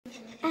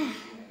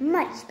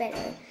much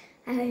better.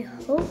 I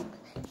hope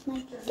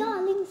my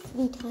darling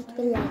sweetheart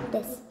will like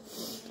this.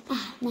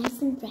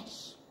 Nice and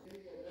fresh.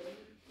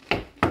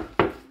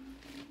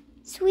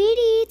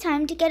 Sweetie,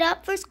 time to get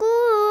up for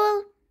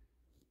school.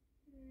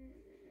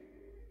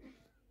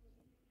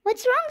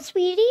 What's wrong,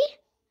 sweetie?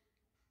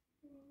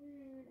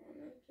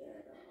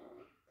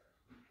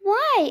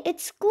 Why?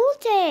 It's school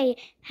day.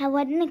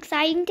 What an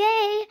exciting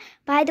day.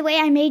 By the way,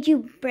 I made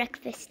you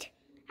breakfast.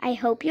 I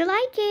hope you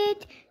like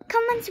it.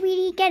 Come on,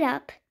 sweetie, get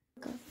up.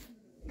 Come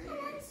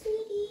on,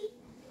 sweetie.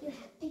 You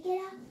have to get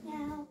up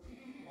now.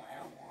 I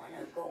don't want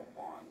to go,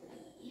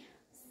 Mommy.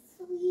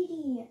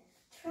 Sweetie,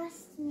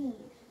 trust me.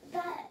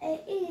 But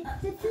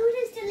the food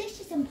is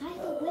delicious, and by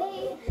the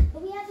way,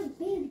 we have a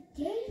big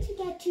day to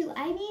get to.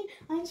 I mean,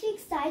 aren't you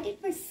excited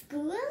for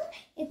school?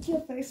 It's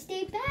your first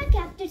day back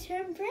after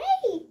term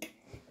break.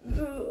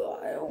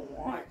 I don't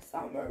want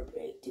summer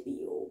break to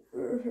be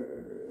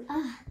over.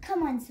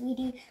 Come on,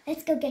 sweetie.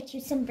 Let's go get you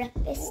some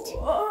breakfast.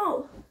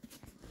 Whoa!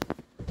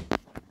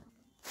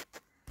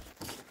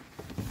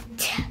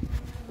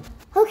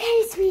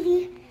 Okay,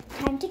 sweetie.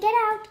 Time to get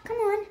out. Come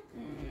on.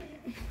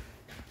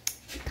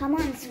 Come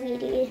on,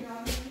 sweetie.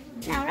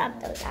 Now rub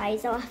those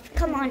eyes off.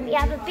 Come on, we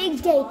have a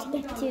big day to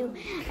get to.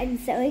 I'm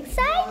so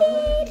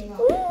excited.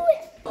 Woo!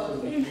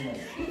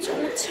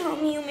 Don't tell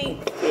me you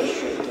made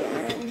fish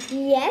again.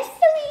 Yes,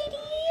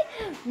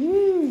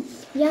 sweetie.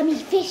 Yummy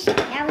fish.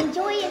 Now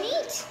enjoy and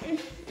eat.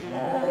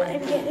 I'm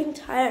getting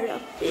tired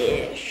of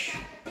fish.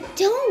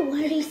 Don't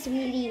worry,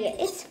 sweetie.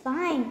 It's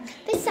fine.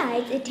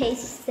 Besides, it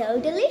tastes so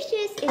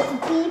delicious. It's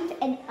beef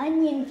and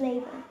onion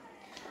flavor.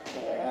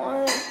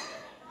 Or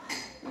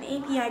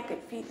maybe I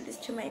could feed this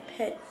to my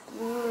pet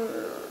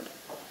bird.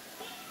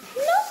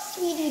 No,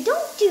 sweetie,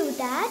 don't do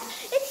that.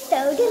 It's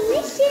so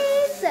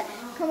delicious.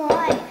 Come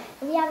on.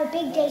 We have a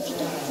big day to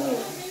get through.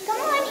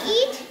 Come on,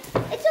 eat.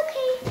 It's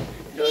okay.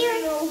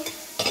 Here. No.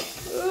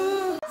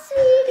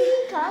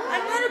 Sweetie, come on.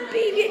 I'm not a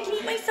baby. I can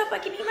eat myself. I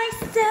can eat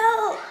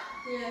myself.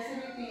 Yeah,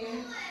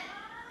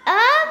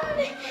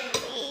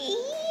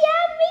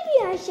 maybe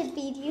I should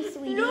feed you,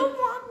 sweetie. No,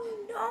 Mommy.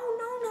 No.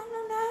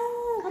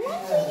 Come on,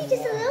 sweetie,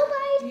 just a little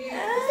bite.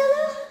 Just a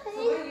little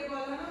bite.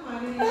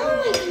 Oh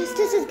my goodness,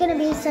 this is gonna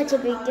be such a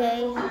big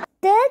day.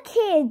 The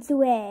kids'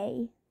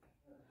 way.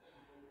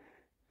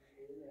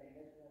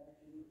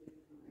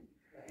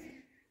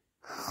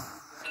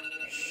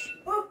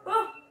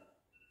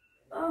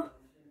 Oh,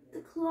 the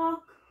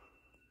clock.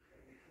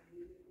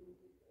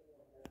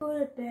 Go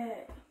to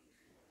bed.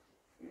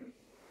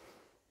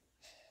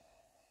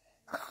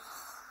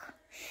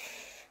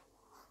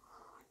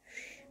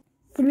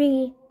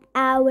 3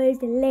 hours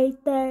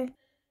later.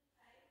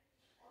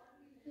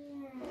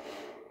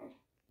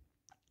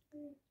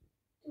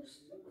 There's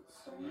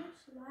so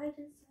much light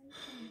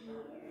inside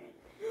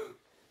here.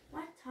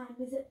 What time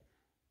is it?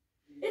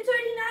 It's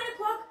already 9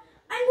 o'clock.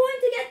 I'm going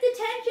to get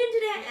detention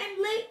today. I'm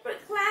late for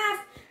class.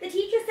 The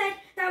teacher said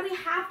that we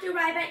have to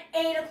arrive at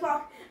 8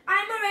 o'clock.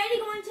 I'm already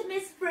going to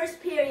miss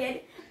first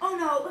period. Oh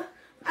no,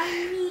 I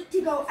need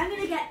to go. I'm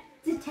going to get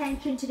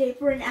detention today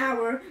for an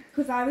hour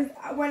because I was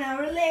 1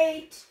 hour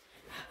late.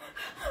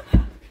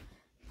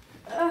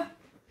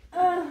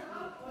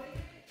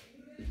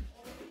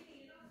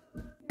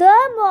 The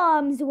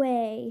mom's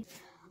way.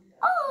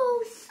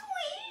 Oh,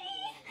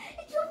 sweetie,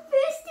 it's your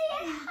first day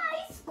at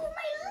high school,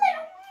 my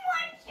little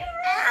one.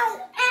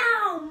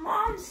 Ow!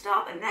 Mom,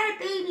 stop. I'm not a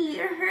baby.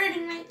 You're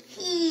hurting my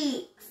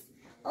cheeks.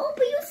 Oh,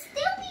 but you'll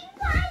still be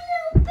my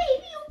little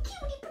baby, you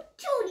cutie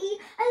patootie.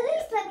 At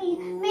least let me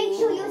make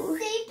sure you're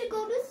safe to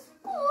go to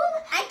school.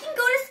 I can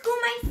go to school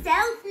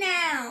myself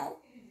now.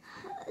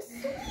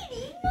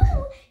 Sweetie,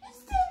 no. You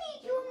still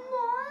need your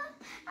mom.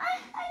 I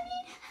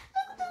mean,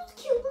 look at those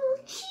cute little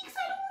cheeks. I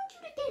don't want you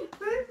to get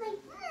hurt. Like,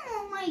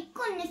 oh my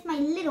goodness, my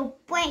little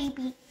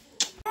baby.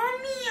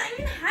 Mommy, I'm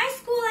in high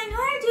school. I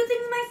know how to do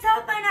things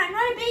myself by now. I'm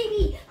not a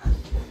baby.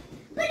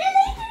 But at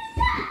least it is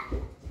that.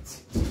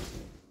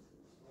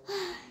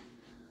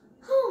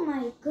 Oh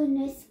my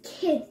goodness,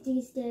 kids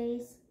these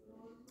days.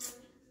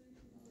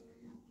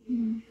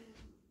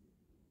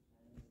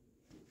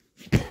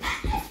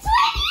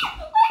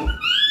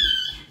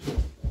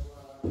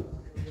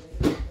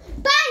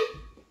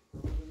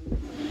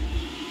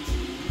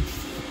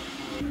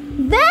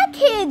 The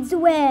kids'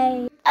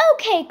 way.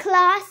 Okay,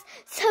 class.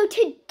 So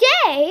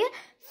today,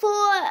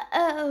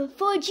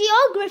 for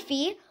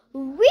geography,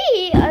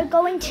 we are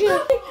going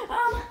to.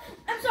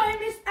 I'm sorry,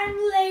 Miss. I'm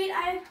late.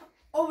 I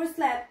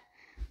overslept.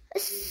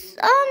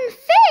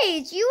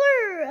 Faith, you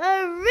were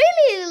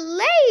really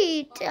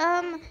late.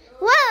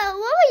 What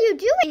were you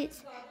doing?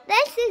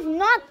 This is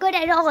not good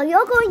at all.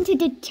 You're going to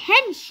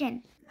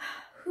detention.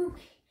 Who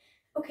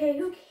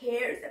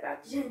cares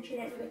about detention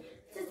anyway?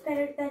 This is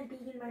better than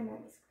being in my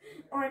mom's.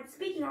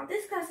 Speaking of,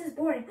 this class is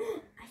boring.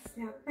 I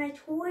snuck my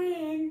toy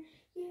in.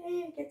 Yeah,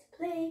 I get to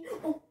play.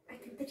 Oh, I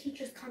think the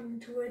teacher's coming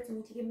towards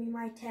me to give me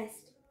my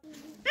test.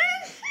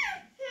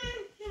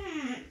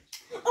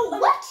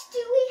 What do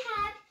we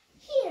have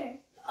here?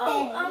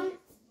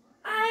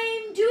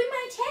 I'm doing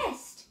my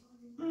test.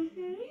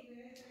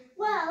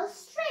 Well, Well,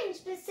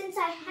 strange, but since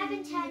I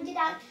haven't handed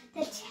out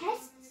the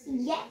tests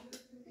yet,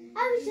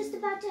 I was just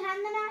about to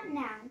hand them out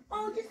now.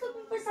 Oh, just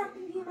looking for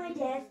something to my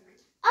desk.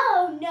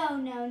 Oh, no,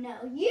 no, no.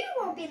 You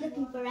won't be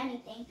looking for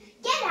anything.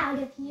 Get out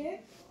of here.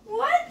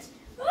 What?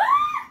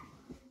 Ah!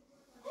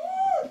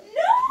 Oh,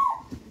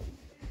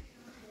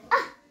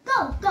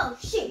 no! Go,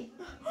 shoot.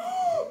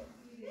 No!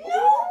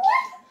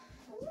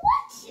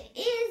 What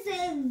is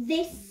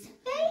this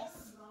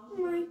face?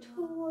 My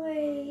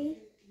toy.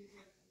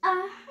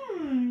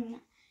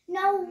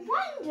 No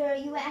wonder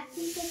you were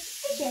acting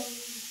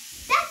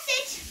suspicious. That's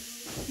it.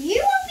 You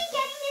won't be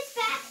getting this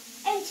back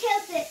until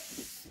the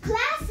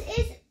class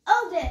is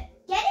over.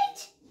 Get it?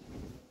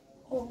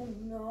 Oh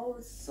no,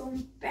 it's so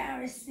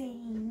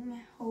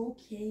embarrassing.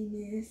 Okay,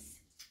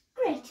 miss.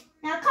 Great.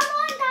 Now come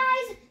on,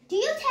 guys. Do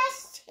your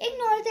test.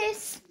 Ignore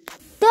this.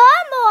 The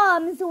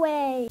mom's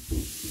way.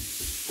 Sweetie,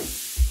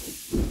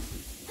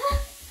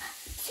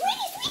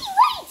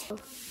 wait!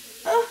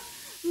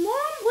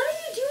 Mom, what are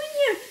you doing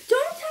here?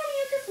 Don't tell me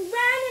you just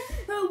ran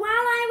while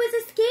I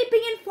was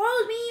escaping and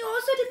followed me. You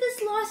also did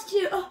this last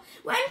year.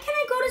 When can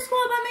I go to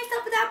school by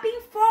myself without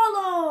being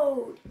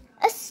followed?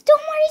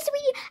 Don't worry,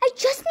 sweetie. I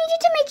just needed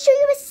to make sure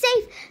you were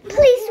safe.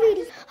 Please,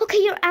 sweetie. Okay,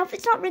 your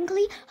outfit's not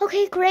wrinkly.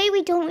 Okay, great.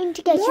 We don't need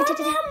to get you to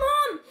the...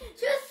 Mom!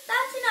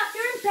 That's enough.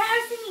 You're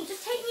embarrassing me.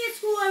 Just take me to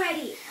school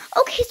already.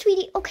 Okay,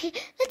 sweetie. Okay,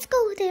 let's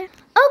go there.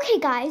 Okay,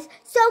 guys.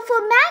 So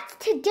for math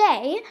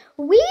today,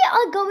 we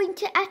are going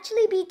to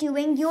actually be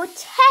doing your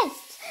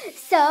test.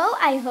 So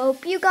I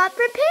hope you got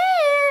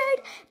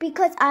prepared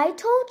because I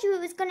told you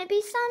it was going to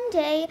be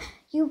Sunday.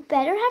 You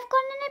better have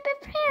gotten it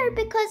prepared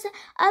because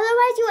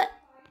otherwise you...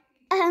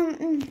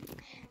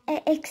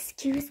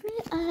 excuse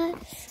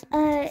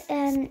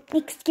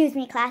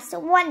me, class. So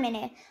 1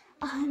 minute.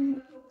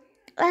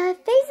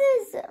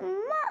 Faces,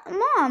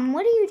 Mom,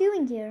 what are you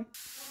doing here?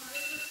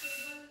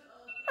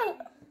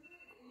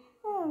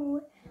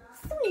 Oh,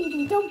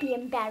 sweetie, don't be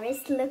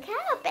embarrassed. Look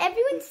up.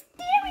 Everyone's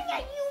staring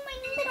at you, my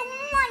little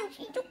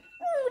munchie.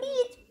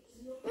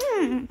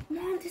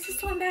 Mom, this is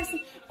so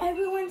embarrassing.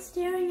 Everyone's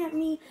staring at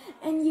me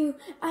and you.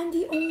 I'm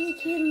the only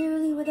kid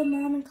literally with a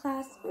mom in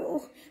class.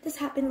 Oh, this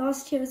happened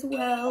last year as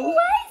well.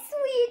 Why,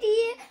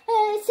 sweetie?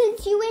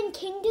 Since you were in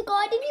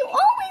kindergarten, you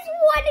always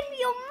wanted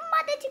your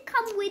mother to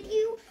come with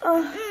you.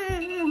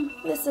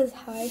 This is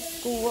high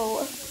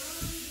school.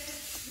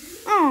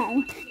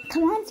 Oh,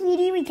 come on,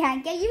 sweetie. We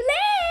can't get you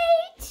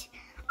late.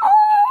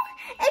 Oh,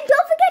 and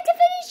don't forget to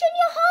finish on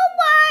your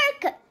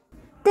homework.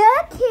 The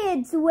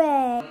kids'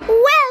 way.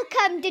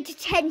 Welcome to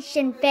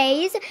detention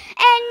phase.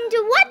 And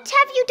what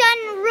have you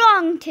done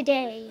wrong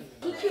today?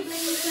 Teacher blamed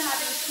me for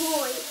having a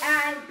toy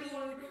and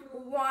being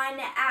 1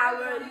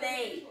 hour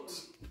late.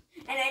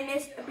 And I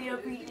missed a bit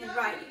of reading and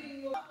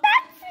writing.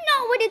 That's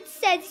not what it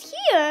says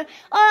here.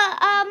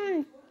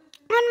 On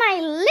my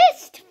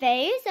list,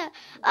 Faze.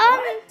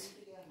 What?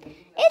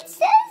 It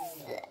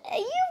says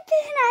you've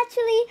been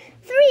actually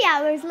 3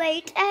 hours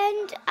late,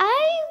 and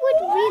I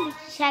would really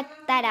check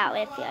that out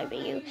if I were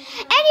you.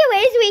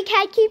 Anyways, we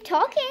can't keep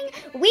talking.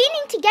 We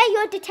need to get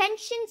your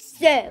detention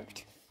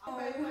served.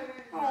 What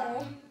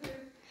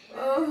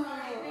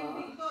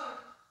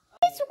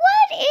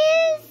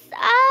is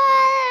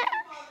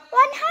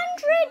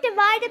 100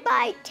 divided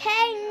by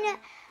 10?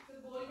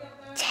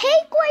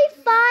 Take away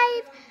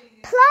 5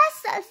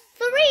 plus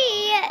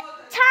 3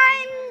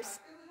 times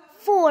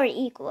 4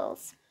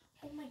 equals.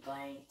 Oh my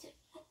god,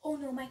 oh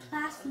no, my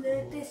class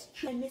learned this.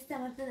 I missed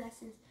some of the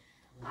lessons.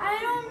 I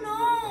don't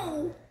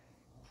know.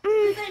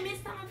 Because I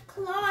missed some of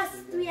class,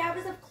 3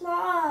 hours of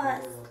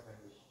class.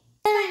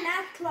 My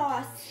math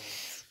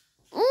class.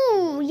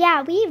 Ooh,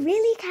 yeah, we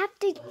really have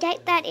to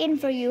get that in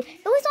for you.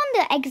 It was on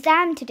the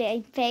exam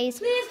today, Faze.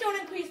 Please don't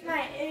increase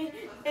my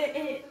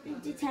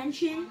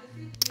detention.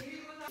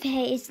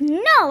 Faze,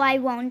 no, I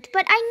won't.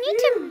 But I need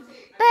to...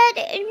 But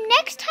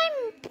next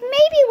time,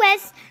 maybe wear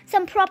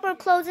some proper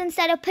clothes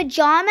instead of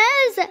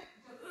pajamas.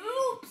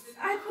 Oops,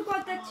 I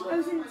forgot that too. I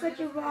was in such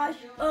a rush.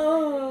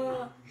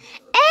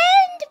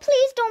 And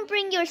please don't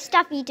bring your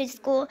stuffy to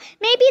school.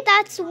 Maybe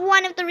that's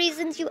one of the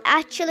reasons you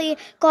actually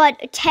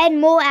got 10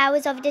 more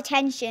hours of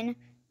detention.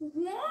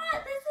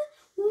 What?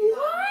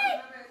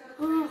 What?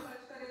 Oh,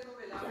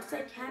 guess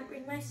I can't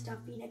bring my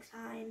stuffy next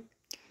time.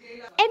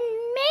 And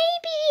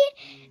maybe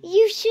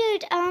you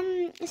should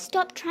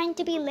stop trying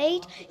to be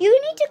late. You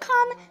need to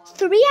come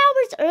 3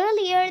 hours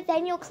earlier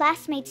than your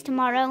classmates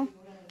tomorrow.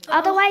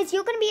 Otherwise,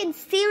 you're going to be in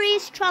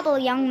serious trouble,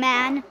 young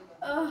man.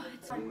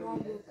 It's my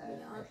mom woke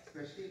me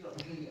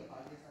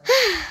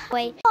up.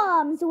 Wait.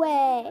 Mom's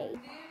way.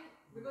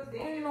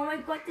 Oh no, I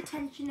got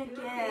detention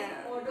again.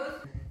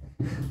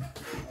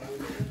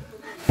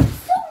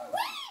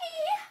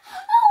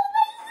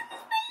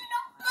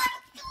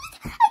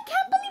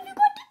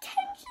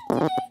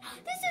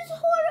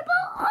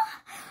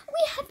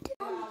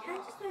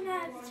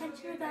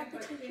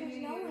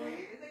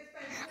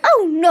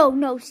 Oh,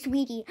 no,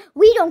 sweetie.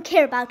 We don't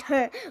care about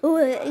her.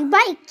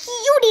 My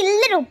cutie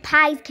little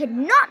pies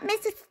cannot miss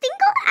a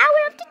single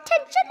hour of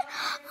detention.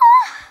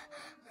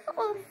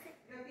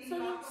 So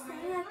you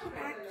say I can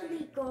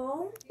actually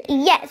go?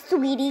 Yes,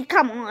 sweetie,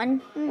 come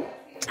on.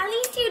 At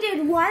least you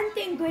did one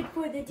thing good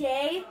for the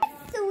day.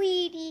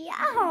 Sweetie,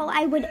 oh,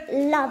 I would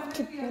love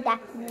to do that.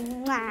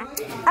 Mwah.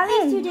 At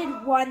least you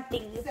did one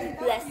thing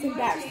less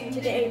embarrassing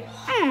today.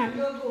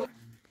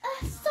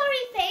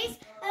 Sorry, Faith,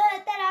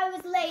 that I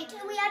was late.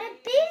 We had a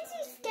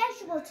busy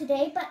schedule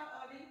today, but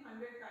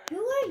who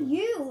are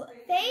you?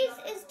 Faith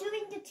is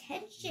doing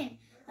detention.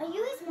 Are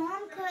you his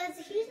mom? Because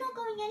he's not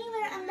going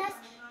anywhere unless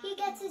he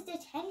gets his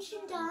detention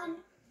done.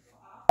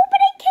 Oh,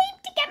 but I came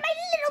to get my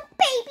little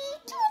baby.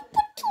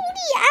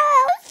 Patootie.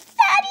 How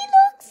sad he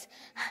looks.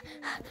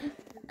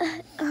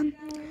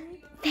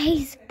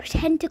 Faith,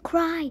 pretend to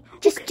cry.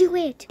 Just do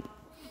it.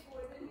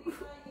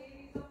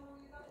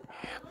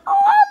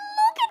 Oh,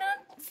 look at the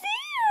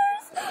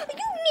tears.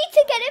 You need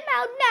to get him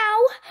out now.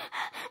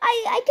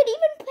 I could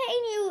even play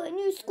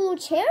new school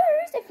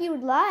chairs if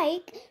you'd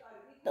like.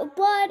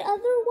 But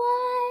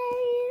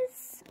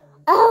otherwise...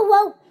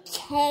 Oh,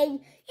 okay.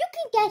 You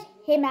can get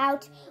him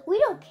out. We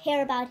don't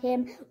care about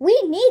him. We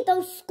need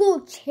those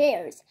school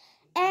chairs.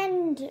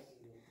 And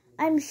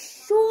I'm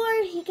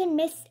sure he can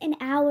miss an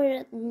hour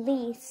at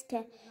least.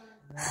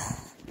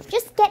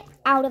 Just get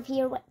out of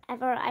here,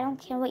 whatever. I don't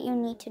care what you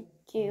need to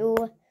do.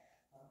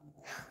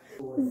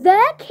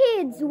 The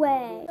kids'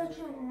 way. Such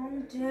a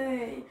long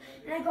day,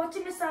 and I got to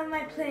miss out on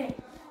my play.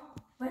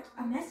 But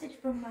a message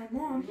from my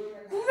mom.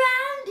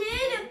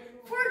 Grounded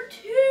for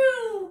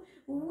 2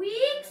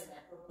 weeks?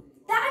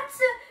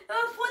 That's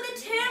for the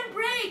term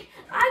break.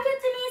 I get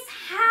to miss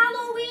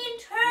Halloween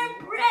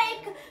term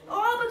break,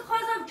 all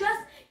because of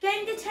just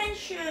getting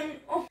detention.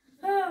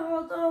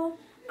 Although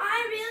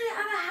I really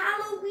have a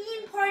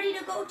Halloween party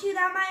to go to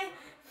that my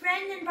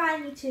friend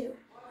invited me to.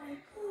 I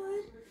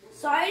could.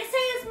 Sorry to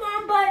say this,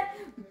 Mom, but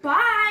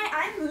bye.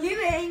 I'm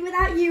leaving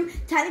without you.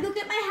 Time to go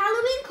get my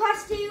Halloween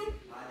costume.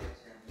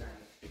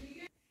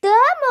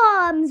 The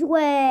mom's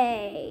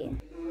way.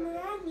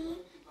 Mommy,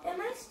 am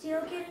I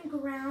still getting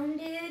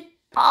grounded?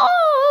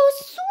 Oh,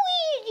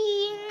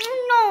 sweetie.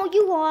 No,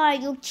 you are,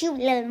 you cute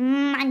little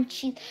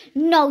munchie.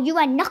 No, you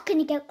are not going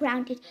to get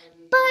grounded.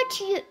 But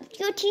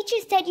your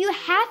teacher said you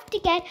have to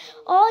get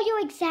all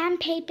your exam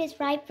papers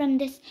right from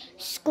this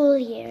school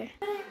year.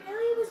 But I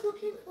really was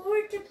looking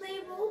forward to play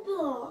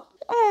Roblox.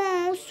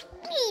 Oh,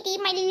 sweetie,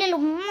 my little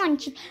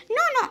munchie.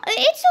 No,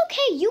 it's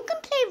okay. You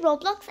can play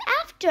Roblox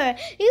after.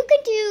 You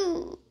can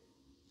do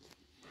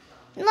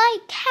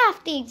like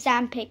half the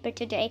exam paper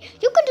today.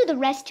 You can do the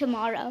rest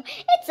tomorrow.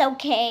 It's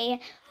okay.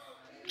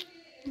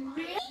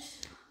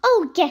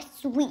 Oh, yes,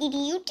 sweetie,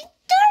 you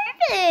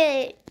deserve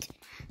it.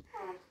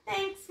 Oh,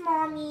 thanks,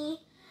 Mommy.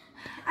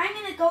 I'm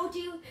gonna go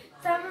do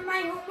some of my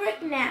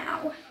homework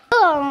now.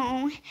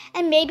 Oh,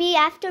 and maybe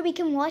after we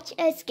can watch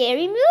a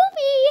scary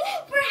movie.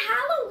 For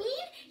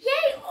Halloween?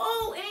 Yay!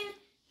 Oh, and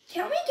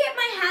can we get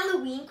my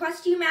Halloween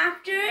costume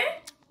after?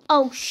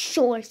 Oh,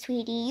 sure,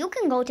 sweetie. You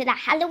can go to the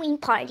Halloween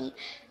party.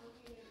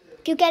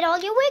 You get all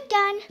your work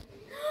done.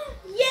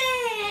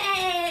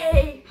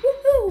 Yay!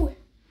 Woohoo!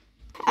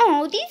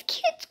 Oh, these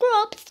kids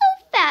grow up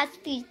so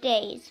fast these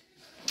days.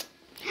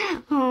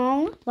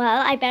 Oh,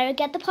 well, I better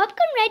get the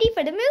popcorn ready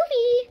for the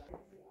movie.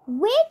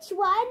 Which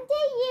one do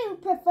you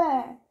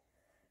prefer?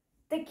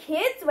 The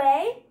kids'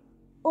 way?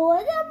 Or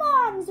the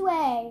mom's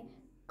way?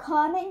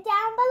 Comment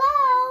down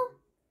below.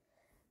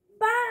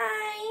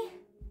 Bye!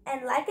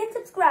 And like and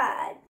subscribe.